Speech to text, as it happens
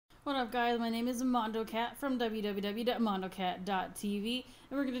What up, guys? My name is MondoCat from www.mondocat.tv,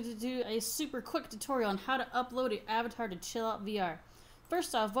 and we're going to do a super quick tutorial on how to upload your avatar to Chillout VR.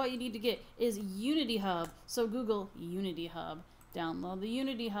 First off, what you need to get is Unity Hub. So Google Unity Hub, download the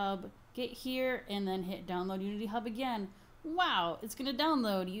Unity Hub, get here, and then hit download Unity Hub again. Wow, it's going to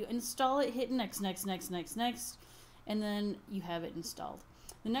download. You install it, hit next, and then you have it installed.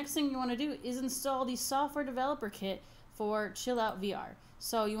 The next thing you want to do is install the software developer kit for Chillout VR.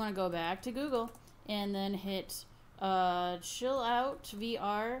 So you want to go back to Google and then hit Chillout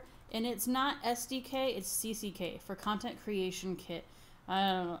VR, and it's not SDK, it's CCK for Content Creation Kit.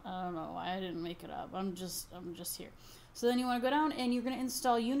 I don't know why I didn't make it up. I'm just here. So then you want to go down and you're going to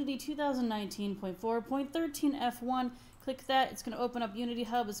install Unity 2019.4.13 F1. Click that. It's going to open up Unity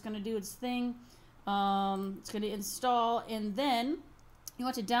Hub. It's going to do its thing. It's going to install, and then you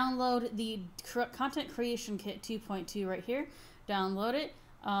want to download the Content Creation Kit 2.2 right here. Download it,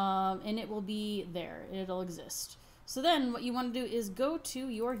 and it will be there. It'll exist. So then what you want to do is go to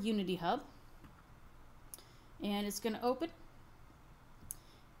your Unity Hub, and it's going to open,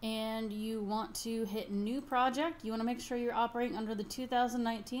 and you want to hit New Project. You want to make sure you're operating under the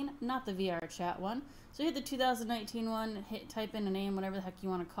 2019, not the VRchat one. So hit the 2019 one, type in a name, whatever the heck you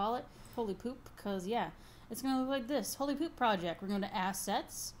want to call it. Holy poop, because yeah, it's going to look like this. Holy poop project. We're going to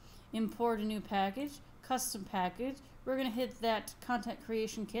Assets, import a new package, custom package. We're going to hit that content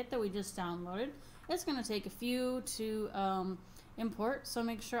creation kit that we just downloaded. It's going to take a few to import, so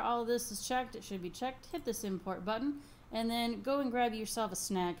make sure all of this is checked. It should be checked. Hit this import button, and then go and grab yourself a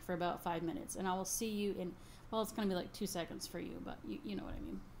snack for about 5 minutes, and I will see you in, well, it's going to be like 2 seconds for you, but you know what I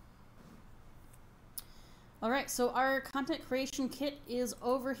mean. Alright, so our content creation kit is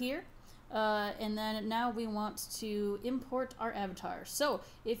over here. And then now we want to import our avatar. So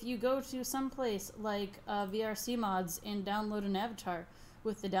if you go to some place like VRCmods and download an avatar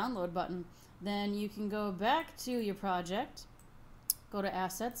with the download button, then you can go back to your project, go to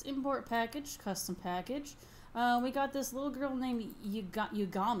Assets, Import Package, Custom Package. We got this little girl named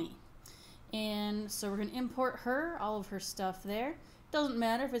Yugami. And so we're going to import her, all of her stuff there. Doesn't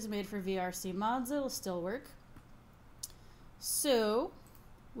matter if it's made for VRCmods, it'll still work. So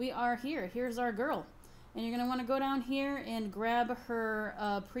we are here. Here's our girl. And you're going to want to go down here and grab her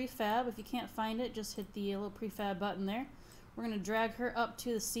prefab. If you can't find it, just hit the little prefab button there. We're going to drag her up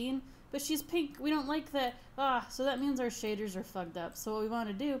to the scene. But she's pink. We don't like that. So that means our shaders are fucked up. So what we want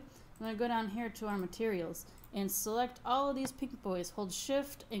to do, I'm going to go down here to our materials and select all of these pink boys. Hold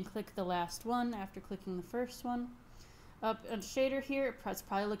shift and click the last one after clicking the first one. Up on shader here, it's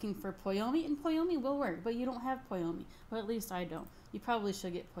probably looking for Poyomi, and Poyomi will work, but you don't have Poyomi. Well, at least I don't. You probably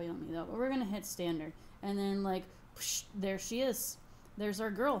should get Poyomi though, but we're gonna hit standard, and then like, whoosh, there she is. There's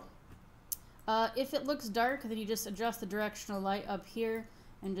our girl. If it looks dark, then you just adjust the directional light up here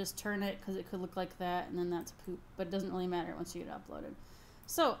and just turn it, because it could look like that, and then that's poop, but it doesn't really matter once you get uploaded.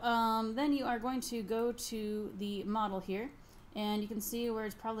 So then you are going to go to the model here, and you can see where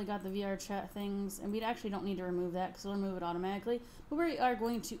it's probably got the VRchat things, and we actually don't need to remove that because it'll remove it automatically. But we are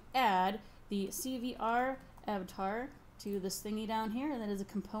going to add the CVR avatar to this thingy down here, and that is a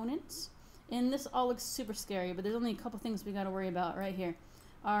component. And this all looks super scary, but there's only a couple things we got to worry about right here.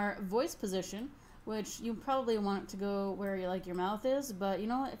 Our voice position, which you probably want it to go where your mouth is, but you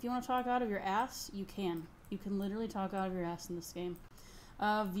know what? If you want to talk out of your ass, you can. You can literally talk out of your ass in this game.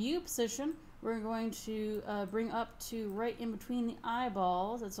 View position, we're going to bring up to right in between the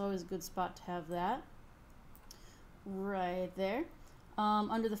eyeballs. It's always a good spot to have that. Right there.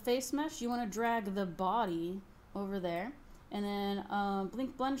 Under the face mesh, you want to drag the body over there. And then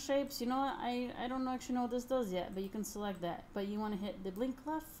blink blend shapes, you know what? I don't actually know what this does yet, but you can select that. But you want to hit the blink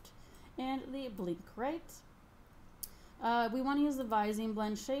left and the blink right. We want to use the Visine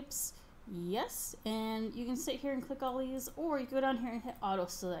blend shapes. Yes, and you can sit here and click all these, or you can go down here and hit auto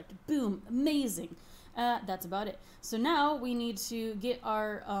select. Boom, amazing. That's about it. So now we need to get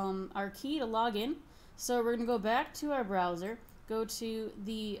our key to log in. So we're gonna go back to our browser, go to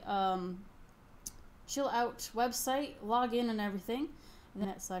the Chillout website, log in and everything, and then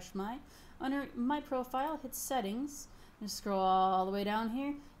 /my. Under my profile, hit settings, and scroll all the way down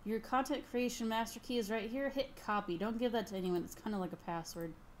here. Your content creation master key is right here. Hit copy. Don't give that to anyone. It's kind of like a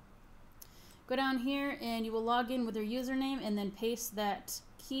password. Go down here and you will log in with your username and then paste that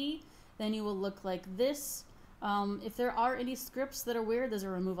key. Then you will look like this. If there are any scripts that are weird, there's a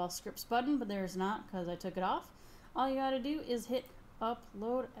remove all scripts button, but there's not because I took it off. All you gotta do is hit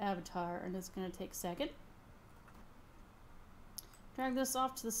upload avatar, and it's gonna take a second. Drag this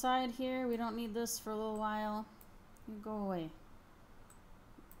off to the side here. We don't need this for a little while. You go away.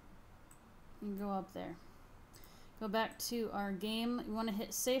 You go up there. go back to our game. You want to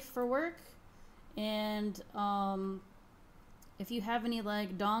hit save for work, and if you have any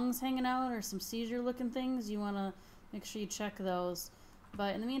like dongs hanging out or some seizure looking things, you want to make sure you check those.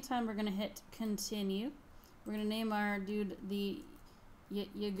 But in the meantime, we're going to hit continue. We're going to name our dude the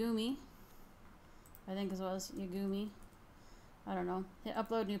Yagumi. I think it was Yagumi. I don't know. Hit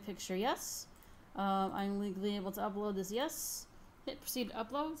upload new picture, yes. I'm legally able to upload this, yes. Hit proceed to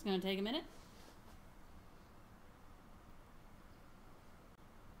upload. It's going to take a minute.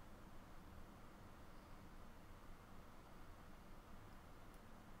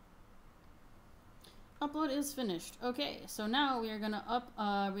 Upload is finished. Okay, so now we are gonna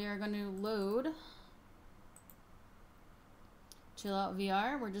load Chillout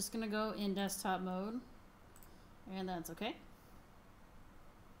VR. We're just gonna go in desktop mode, and that's okay.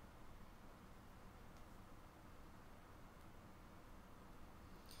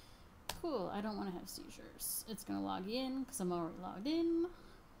 Cool. I don't want to have seizures. It's gonna log in because I'm already logged in.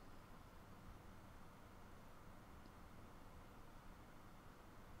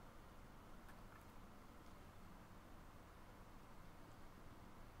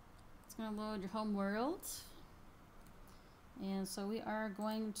 Going to load your home world, and so we are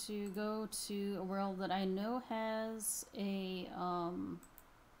going to go to a world that I know has a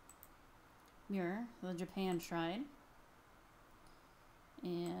mirror, the Japan Shrine,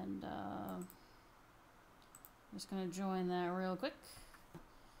 and I'm just going to join that real quick.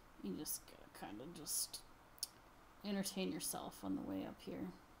 You just kind of just entertain yourself on the way up here,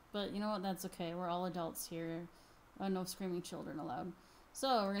 but you know what, that's okay, we're all adults here, no screaming children allowed.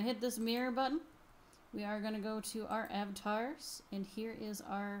 So we're going to hit this mirror button. We are going to go to our avatars, and here is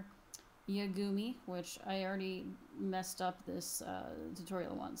our Yagumi, which I already messed up this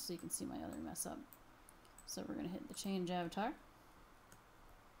tutorial once, so you can see my other mess up. So we're going to hit the change avatar.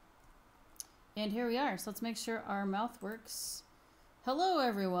 And here we are. So let's make sure our mouth works. Hello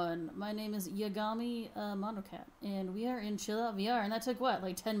everyone, my name is Yagami Monocat, and we are in Chillout VR, and that took what,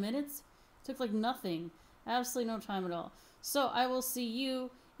 like 10 minutes? It took like nothing. Absolutely no time at all. So I will see you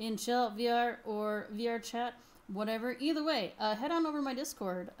in Chillout VR or VRchat, whatever. Either way, head on over to my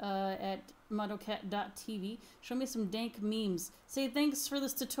Discord at monocat.tv. Show me some dank memes. Say thanks for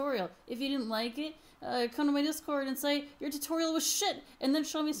this tutorial. If you didn't like it, come to my Discord and say your tutorial was shit, and then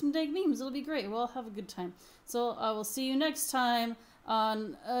show me some dank memes. It'll be great. We'll have a good time. So I will see you next time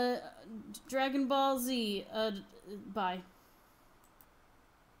on Dragon Ball Z. Bye.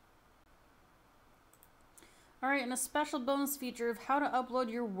 Alright, and a special bonus feature of how to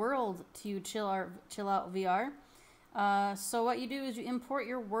upload your world to Chillout VR. So what you do is you import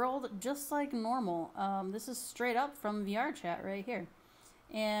your world just like normal. This is straight up from VRchat right here.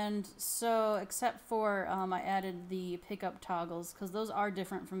 And so, except for I added the pickup toggles, because those are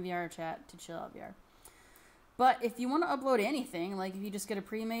different from VRchat to Chillout VR. But if you want to upload anything, like if you just get a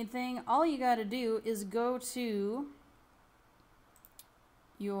pre-made thing, all you got to do is go to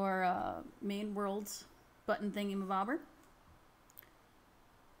your main worlds button thingy-mabobber.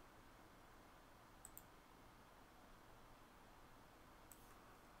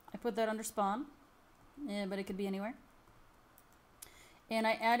 I put that under spawn, but it could be anywhere. And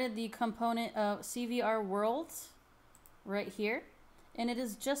I added the component of CVR worlds right here, and it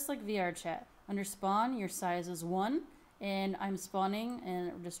is just like VRchat. Under spawn, your size is 1, and I'm spawning,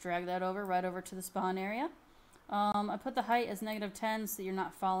 and just drag that over right over to the spawn area. I put the height as -10 so you're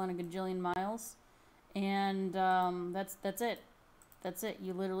not falling a gajillion miles. And that's it. That's it.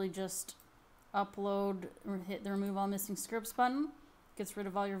 You literally just upload or hit the remove all missing scripts button. Gets rid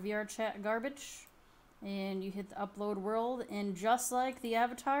of all your VRchat garbage. And you hit the upload world, and just like the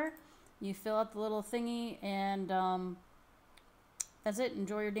avatar, you fill out the little thingy, and that's it.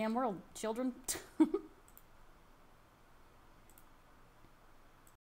 Enjoy your damn world, children.